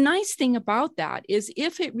 And the nice thing about that is,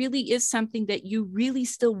 if it really is something that you really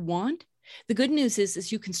still want, the good news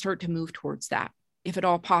is you can start to move towards that. If at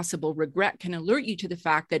all possible, regret can alert you to the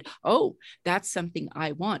fact that, oh, that's something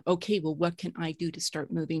I want. Okay, well, what can I do to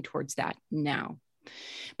start moving towards that now?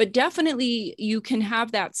 But definitely you can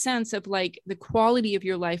have that sense of like the quality of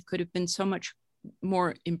your life could have been so much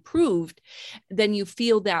more improved. Then you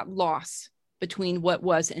feel that loss between what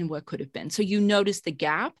was and what could have been. So you notice the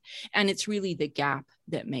gap, and it's really the gap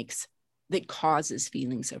that causes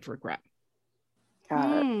feelings of regret.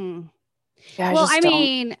 Yeah, well, I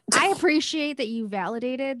mean, I appreciate that you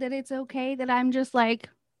validated that it's okay that I'm just like,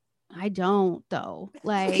 I don't though.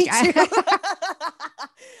 Like, I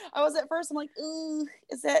was at first, I'm like, ooh,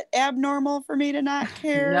 is that abnormal for me to not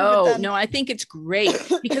care? No, I think it's great,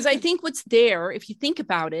 because I think what's there, if you think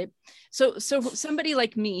about it, so somebody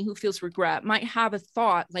like me who feels regret might have a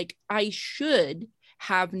thought like, I should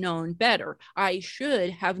have known better. I should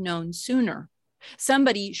have known sooner.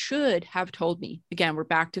 Somebody should have told me. Again, we're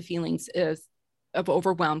back to feelings of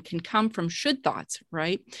overwhelm can come from should thoughts,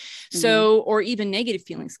 right? Mm-hmm. So, or even negative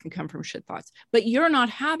feelings can come from should thoughts, but you're not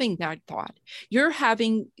having that thought. You're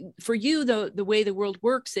having, for you, the way the world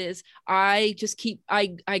works is I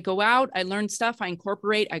go out, I learn stuff, I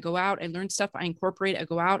incorporate, I go out, I learn stuff, I incorporate, I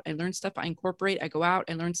go out, I learn stuff, I incorporate, I go out,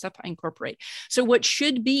 I learn stuff, I incorporate. So what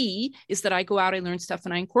should be is that I go out, I learn stuff,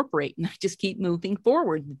 and I incorporate, and I just keep moving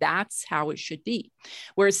forward. That's how it should be.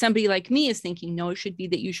 Whereas somebody like me is thinking, no, it should be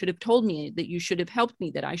that you should have told me, that you should have helped me,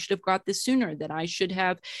 that I should have got this sooner, that I should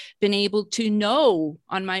have been able to know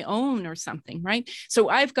on my own or something, right? So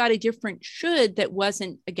I've got a different should that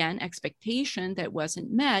wasn't, again, expectation that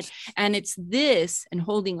wasn't met. And it's this and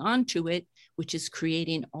holding on to it, which is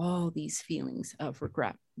creating all these feelings of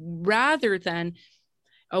regret, rather than,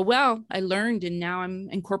 oh, well, I learned and now I'm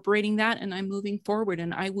incorporating that and I'm moving forward,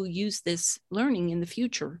 and I will use this learning in the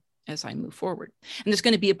future as I move forward. And there's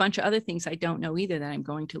going to be a bunch of other things I don't know either that I'm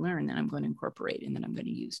going to learn, that I'm going to incorporate, and that I'm going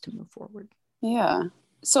to use to move forward. Yeah.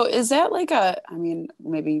 So is that like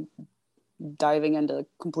maybe diving into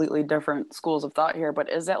completely different schools of thought here,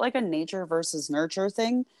 but is that like a nature versus nurture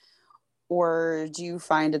thing? Or do you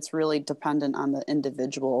find it's really dependent on the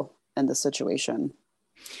individual and the situation?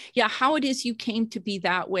 Yeah, how it is you came to be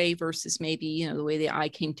that way versus maybe, the way that I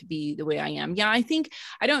came to be the way I am.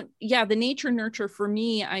 Yeah, the nature nurture for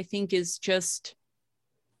me, I think is just,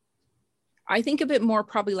 I think of it more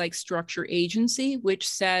probably like structure agency, which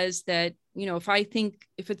says that,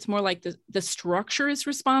 if it's more like the structure is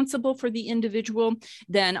responsible for the individual,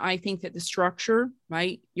 then I think that the structure,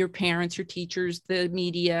 right? Your parents, your teachers, the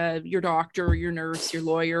media, your doctor, your nurse, your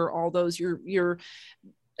lawyer, all those, your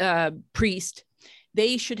priest,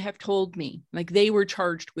 they should have told me, like they were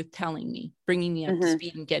charged with telling me, bringing me up to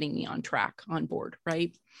speed and getting me on track, on board,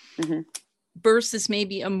 right? Mm-hmm. Versus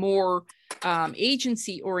maybe a more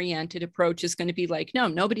agency oriented approach is going to be like, no,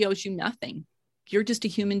 nobody owes you nothing. You're just a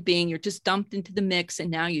human being. You're just dumped into the mix.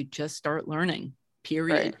 And now you just start learning,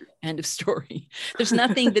 period. Right. End of story. There's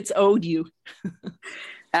nothing that's owed you.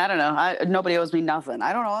 I don't know. Nobody owes me nothing.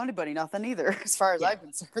 I don't owe anybody nothing either, as far as I'm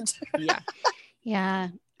concerned. Yeah. Yeah.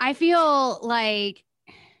 I feel like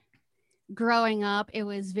growing up, it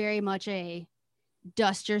was very much a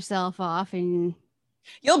dust yourself off and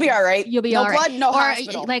you'll be all right. You'll be no all right. No blood, no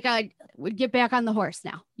hospital. Like would get back on the horse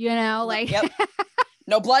now, like. Yep.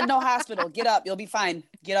 No blood, no hospital. Get up. You'll be fine.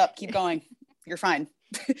 Get up. Keep going. You're fine.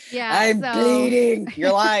 Yeah. I'm bleeding.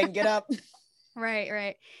 You're lying. Get up.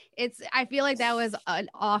 Right. I feel like that was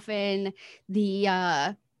often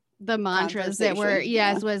the mantras that were,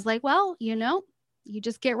 was like, well, you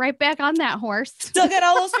just get right back on that horse. Still got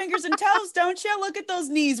all those fingers and toes, don't you? Look at those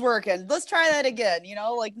knees working. Let's try that again.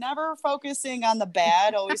 Like never focusing on the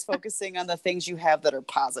bad, always focusing on the things you have that are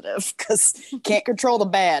positive, because you can't control the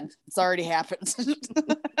bad. It's already happened.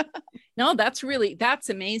 No, that's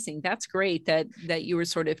amazing. That's great that you were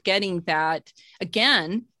sort of getting that.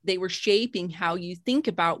 Again, they were shaping how you think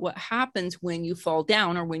about what happens when you fall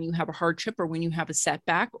down, or when you have a hardship, or when you have a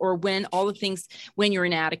setback, or when all the things, when you're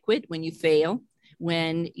inadequate, when you fail,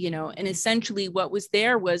 when, and essentially what was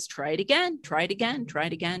there was try it again.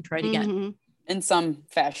 Mm-hmm. In some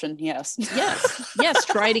fashion. Yes. Yes.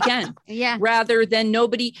 Try it again. Yeah. Rather than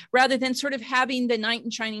sort of having the knight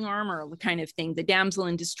in shining armor kind of thing, the damsel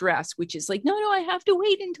in distress, which is like, no, I have to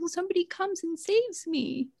wait until somebody comes and saves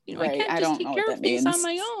me. Right. I can't just take care of things on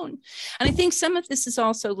my own. And I think some of this is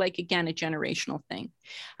also like, again, a generational thing.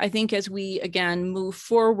 I think as we, again, move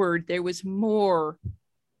forward, there was more,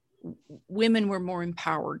 women were more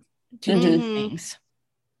empowered to do things.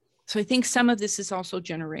 So I think some of this is also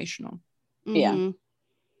generational. Yeah.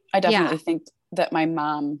 I definitely think that my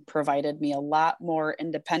mom provided me a lot more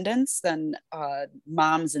independence than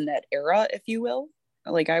moms in that era, if you will.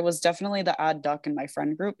 Like I was definitely the odd duck in my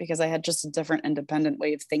friend group because I had just a different independent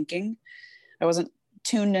way of thinking. I wasn't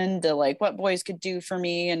tuned into like what boys could do for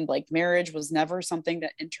me, and like marriage was never something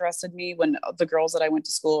that interested me, when the girls that I went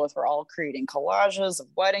to school with were all creating collages of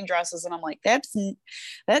wedding dresses, and I'm like,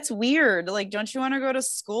 that's weird. Like, don't you want to go to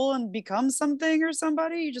school and become something or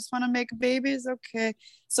somebody? You just want to make babies? Okay.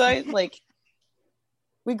 So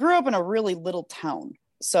we grew up in a really little town,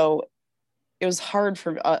 so it was hard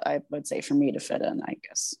for I would say for me to fit in, I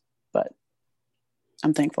guess, but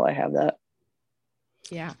I'm thankful I have that.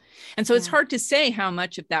 Yeah. And so it's hard to say how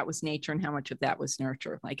much of that was nature and how much of that was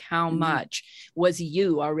nurture. Like how much was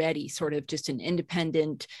you already sort of just an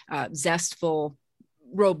independent, zestful,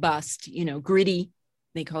 robust, gritty,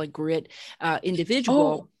 they call it grit,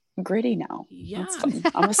 individual. Oh, gritty now. Yeah. I'm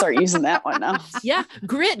going to start using that one now. Yeah.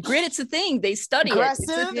 Grit. It's a thing. They study aggressive,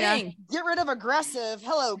 it. It's a thing. Get rid of aggressive.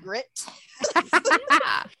 Hello, grit.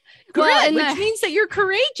 Yeah. Grit, which means that you're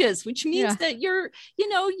courageous, which means that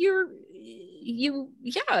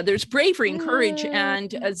there's bravery and courage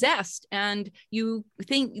and a zest, and you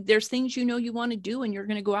think there's things you want to do, and you're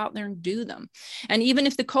going to go out there and do them. And even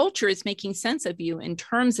if the culture is making sense of you in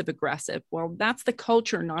terms of aggressive, well, that's the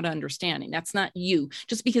culture not understanding. That's not you.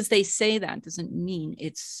 Just because they say that doesn't mean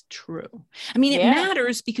it's true. I mean, it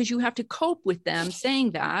matters because you have to cope with them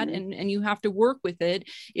saying that, and you have to work with it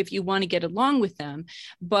if you want to get along with them.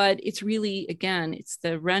 But it's really, again, it's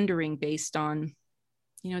the rendering based on,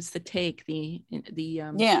 it's the take, the what do we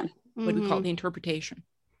call it? The interpretation.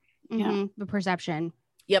 Yeah. The perception.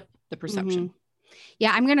 Yep. The perception.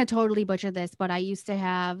 Yeah. I'm going to totally butcher this, but I used to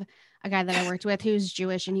have a guy that I worked with who's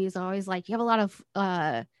Jewish, and he's always like, you have a lot of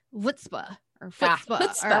chutzpah or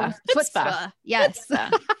chutzpah. Chutzpah. Yes.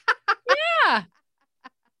 Yeah.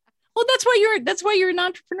 Well, that's why you're an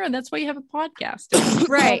entrepreneur. That's why you have a podcast. It's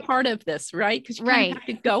Right. all part of this, right? Because you kind of have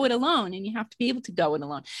to go it alone, and you have to be able to go it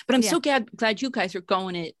alone. But I'm so glad you guys are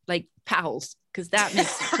going it like pals, because that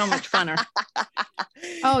makes it so much funner.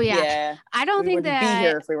 Oh yeah. I don't think that be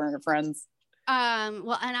here if we weren't friends.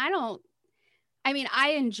 Well, and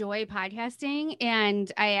I enjoy podcasting,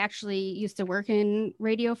 and I actually used to work in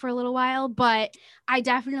radio for a little while, but I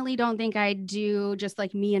definitely don't think I'd do just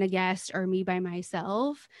like me and a guest or me by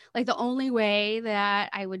myself. Like the only way that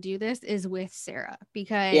I would do this is with Sarah,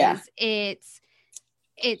 because it's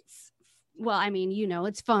well, I mean,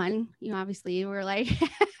 it's fun. Obviously we're like,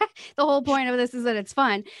 the whole point of this is that it's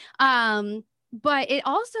fun. But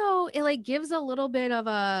it like gives a little bit of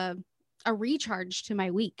a recharge to my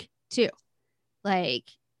week too. Like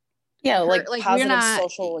positive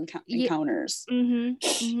social encounters.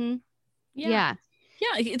 Yeah,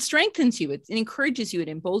 it strengthens you, it encourages you, it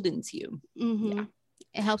emboldens you.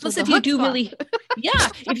 It helps. Plus, if you do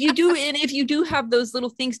if you do have those little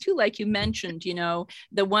things too, like you mentioned,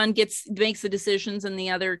 the one makes the decisions and the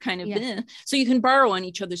other kind of so you can borrow on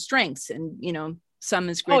each other's strengths, and some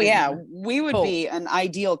is great. Oh yeah, we would be an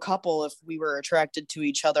ideal couple if we were attracted to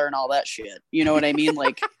each other and all that shit. You know what I mean?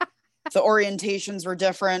 Like the orientations were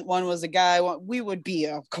different. One was a guy. We would be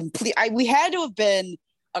a complete. We had to have been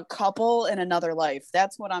a couple in another life.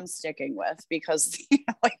 That's what I'm sticking with, because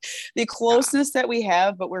like the closeness that we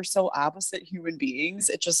have, but we're so opposite human beings.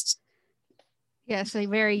 It just. Yes, a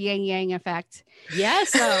very yin yang effect. Yes,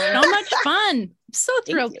 so much fun. I'm so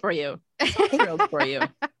thrilled for you. So thrilled for you.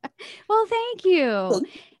 Well, thank you.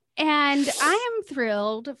 And I am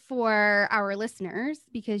thrilled for our listeners,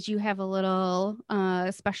 because you have a little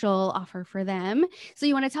special offer for them. So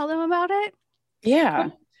you want to tell them about it? Yeah.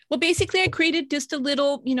 Well, basically I created just a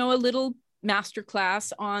little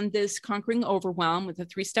masterclass on this Conquering Overwhelm with a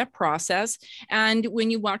 3-step process. And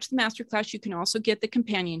when you watch the masterclass, you can also get the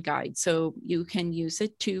companion guide. So you can use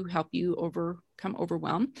it to help you overcome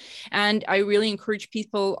overwhelm. And I really encourage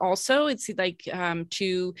people also, it's like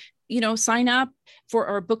to sign up for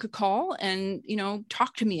or book a call and,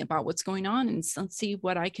 talk to me about what's going on and see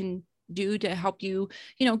what I can do to help you,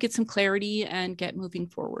 get some clarity and get moving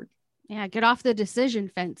forward. Yeah. Get off the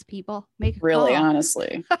decision fence, people. Make a really, call.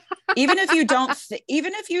 honestly. Even if you don't,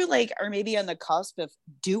 even if you are maybe on the cusp of,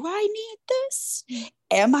 do I need this?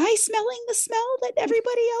 Am I smelling the smell that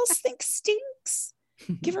everybody else thinks stinks?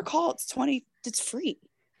 Give her a call. It's free.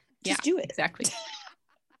 Just do it. Exactly.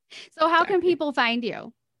 So how can people find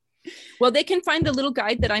you? Well, they can find the little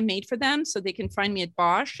guide that I made for them. So they can find me at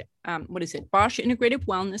Bosch.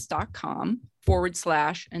 BoschIntegrativewellness.com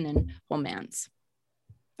 / and then Womance.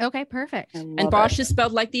 Okay, perfect. And Bosch is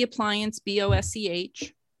spelled like the appliance,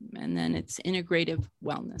 BOSCH, and then it's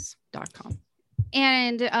integrativewellness.com.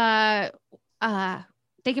 And they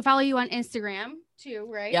can follow you on Instagram too,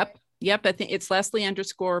 right? Yep. I think it's Leslie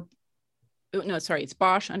it's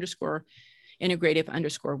Bosch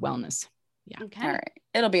 _integrative_wellness. Yeah. Okay. All right.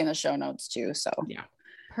 It'll be in the show notes too. So yeah.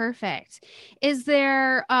 Perfect. Is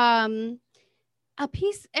there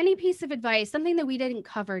any piece of advice, something that we didn't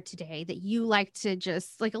cover today that you like to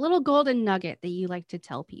just like a little golden nugget that you like to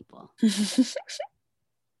tell people?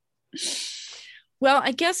 Well,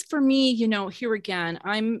 I guess for me, here again,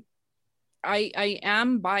 I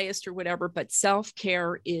am biased or whatever, but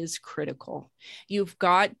self-care is critical. You've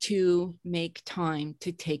got to make time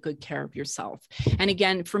to take good care of yourself. And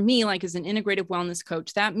again, for me, like as an integrative wellness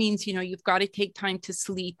coach, that means, you've got to take time to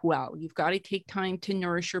sleep well. You've got to take time to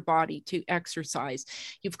nourish your body, to exercise.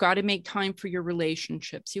 You've got to make time for your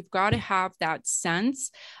relationships. You've got to have that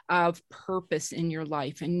sense of purpose in your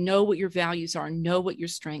life and know what your values are, know what your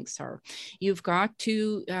strengths are. You've got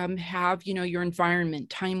to have, your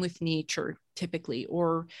environment, time with nature, typically,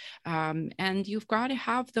 or and you've got to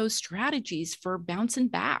have those strategies for bouncing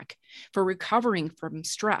back, for recovering from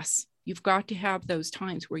stress. You've got to have those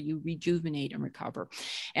times where you rejuvenate and recover.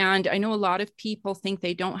 And I know a lot of people think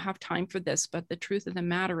they don't have time for this, but the truth of the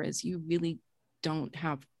matter is you really don't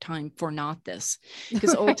have time for not this,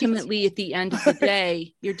 because ultimately at the end of the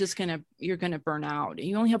day, you're going to burn out.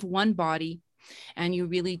 You only have one body. And you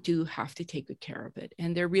really do have to take good care of it.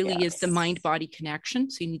 And there really is the mind-body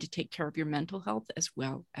connection. So you need to take care of your mental health as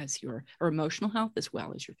well as or emotional health as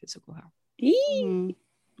well as your physical health. Mm-hmm.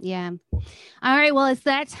 Yeah. All right. Well, it's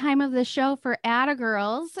that time of the show for Atta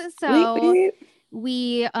Girls. So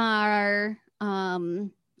we are,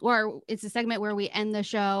 or it's a segment where we end the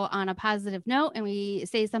show on a positive note and we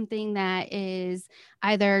say something that is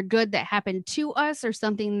either good that happened to us or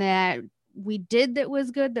something that we did that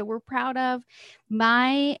was good that we're proud of.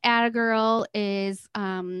 My Attagirl is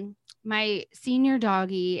my senior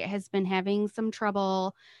doggy has been having some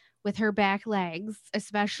trouble with her back legs,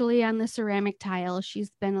 especially on the ceramic tile.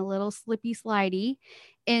 She's been a little slippy slidey.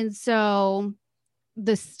 And so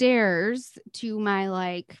the stairs to my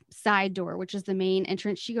like side door, which is the main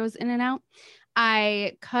entrance she goes in and out,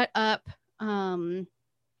 I cut up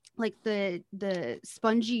like the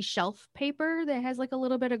spongy shelf paper that has like a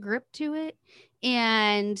little bit of grip to it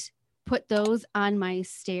and put those on my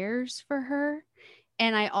stairs for her.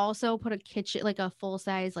 And I also put a kitchen, like a full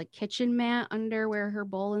size, like kitchen mat under where her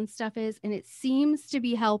bowl and stuff is. And it seems to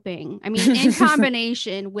be helping. I mean, in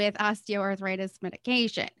combination with osteoarthritis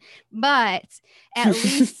medication, but at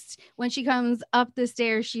least when she comes up the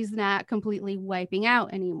stairs, she's not completely wiping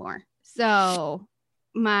out anymore. So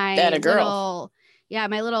my little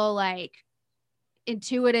like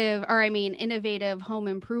innovative home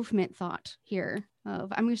improvement thought here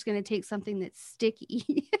of I'm just going to take something that's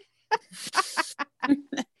sticky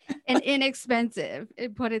and inexpensive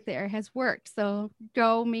and put it there has worked. So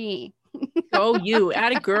go me. Go you.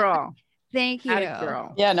 Attagirl. Thank you.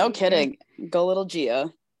 Attagirl. Yeah, no kidding. Go little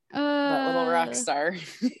Gia. That little rock star.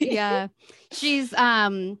 Yeah. She's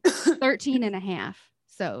 13 and a half.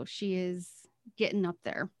 So she is getting up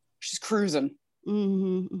there. She's cruising.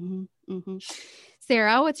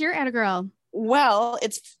 Sarah, what's your Attagirl? Well,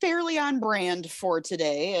 it's fairly on brand for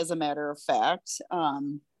today, as a matter of fact.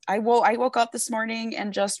 I woke up this morning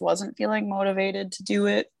and just wasn't feeling motivated to do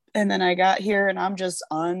it. And then I got here and I'm just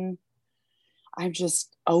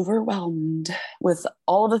overwhelmed with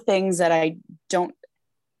all the things that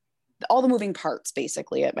all the moving parts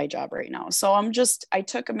basically at my job right now. So I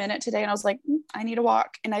took a minute today and I was like, I need a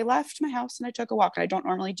walk. And I left my house and I took a walk. I don't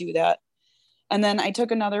normally do that. And then I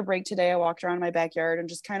took another break today. I walked around my backyard and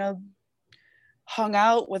just kind of hung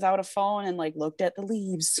out without a phone and like looked at the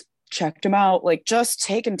leaves, checked them out, like just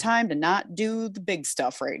taking time to not do the big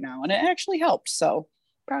stuff right now. And it actually helped. So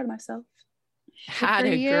proud of myself.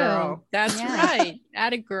 Attagirl. That's right.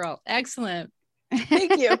 Attagirl. Excellent.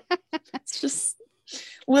 Thank you. It's just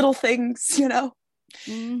little things, you know.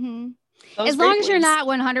 As long as you're not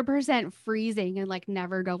 100% freezing and like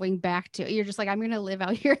never going back to it, you're just like, I'm going to live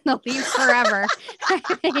out here in the leaves forever.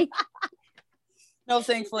 No,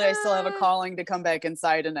 thankfully I still have a calling to come back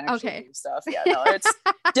inside and actually do stuff. Yeah, no, it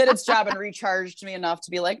did its job and recharged me enough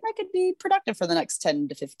to be like, I could be productive for the next 10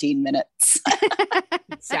 to 15 minutes.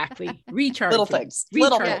 Exactly. Recharging. Little things.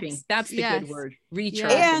 Recharging. That's the good word.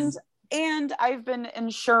 Recharging. And I've been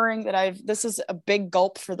ensuring that this is a big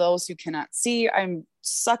gulp for those who cannot see. I'm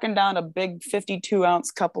sucking down a big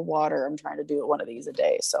 52-ounce cup of water. I'm trying to do one of these a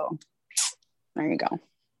day. So there you go.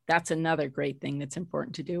 That's another great thing that's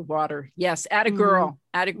important to do. Water. Yes. Attagirl.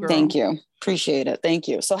 Attagirl. Thank you. Appreciate it. Thank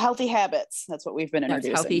you. So healthy habits. That's what we've been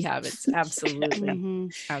introducing. Healthy habits. Absolutely.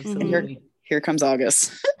 Absolutely. Here comes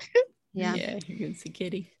August. Yeah. Here comes the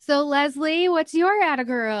kitty. So Leslie, what's your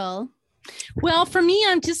Attagirl? Well, for me,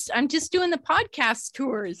 I'm just doing the podcast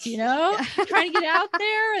tours, trying to get out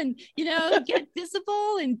there and, get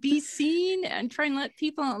visible and be seen and try and let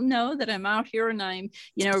people know that I'm out here and I'm,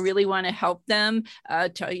 really want to help them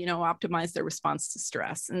to, optimize their response to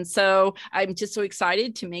stress. And so I'm just so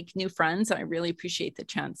excited to make new friends. I really appreciate the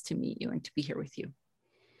chance to meet you and to be here with you.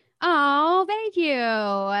 Oh, thank you.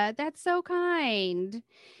 That's so kind.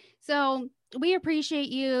 So we appreciate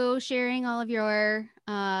you sharing all of your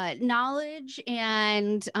knowledge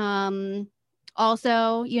and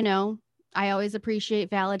also, I always appreciate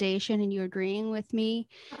validation and you agreeing with me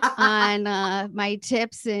on my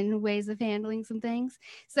tips and ways of handling some things.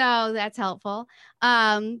 So that's helpful.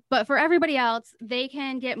 But for everybody else, they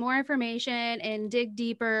can get more information and dig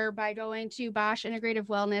deeper by going to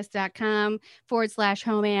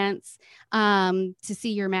boschintegrativewellness.com/homance to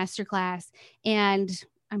see your masterclass. And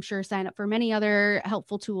I'm sure sign up for many other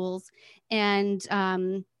helpful tools. And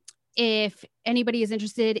if anybody is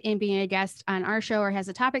interested in being a guest on our show or has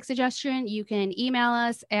a topic suggestion, you can email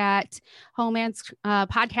us at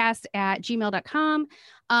homancepodcast@gmail.com.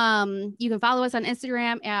 You can follow us on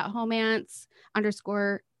Instagram at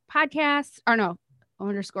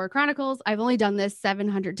homance_podcast_chronicles. I've only done this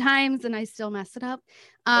 700 times and I still mess it up.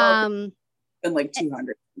 Been like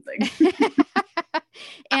 200 something.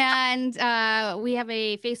 And we have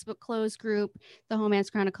a Facebook closed group, the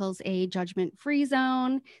Homance Chronicles, a judgment-free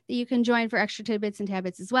zone that you can join for extra tidbits and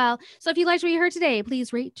habits as well. So if you liked what you heard today,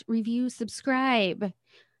 please rate, review, subscribe.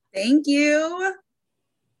 Thank you.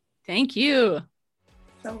 Thank you.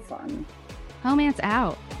 So fun. Homance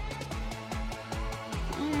out.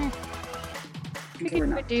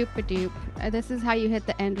 Okay, This is how you hit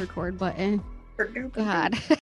the end record button. God.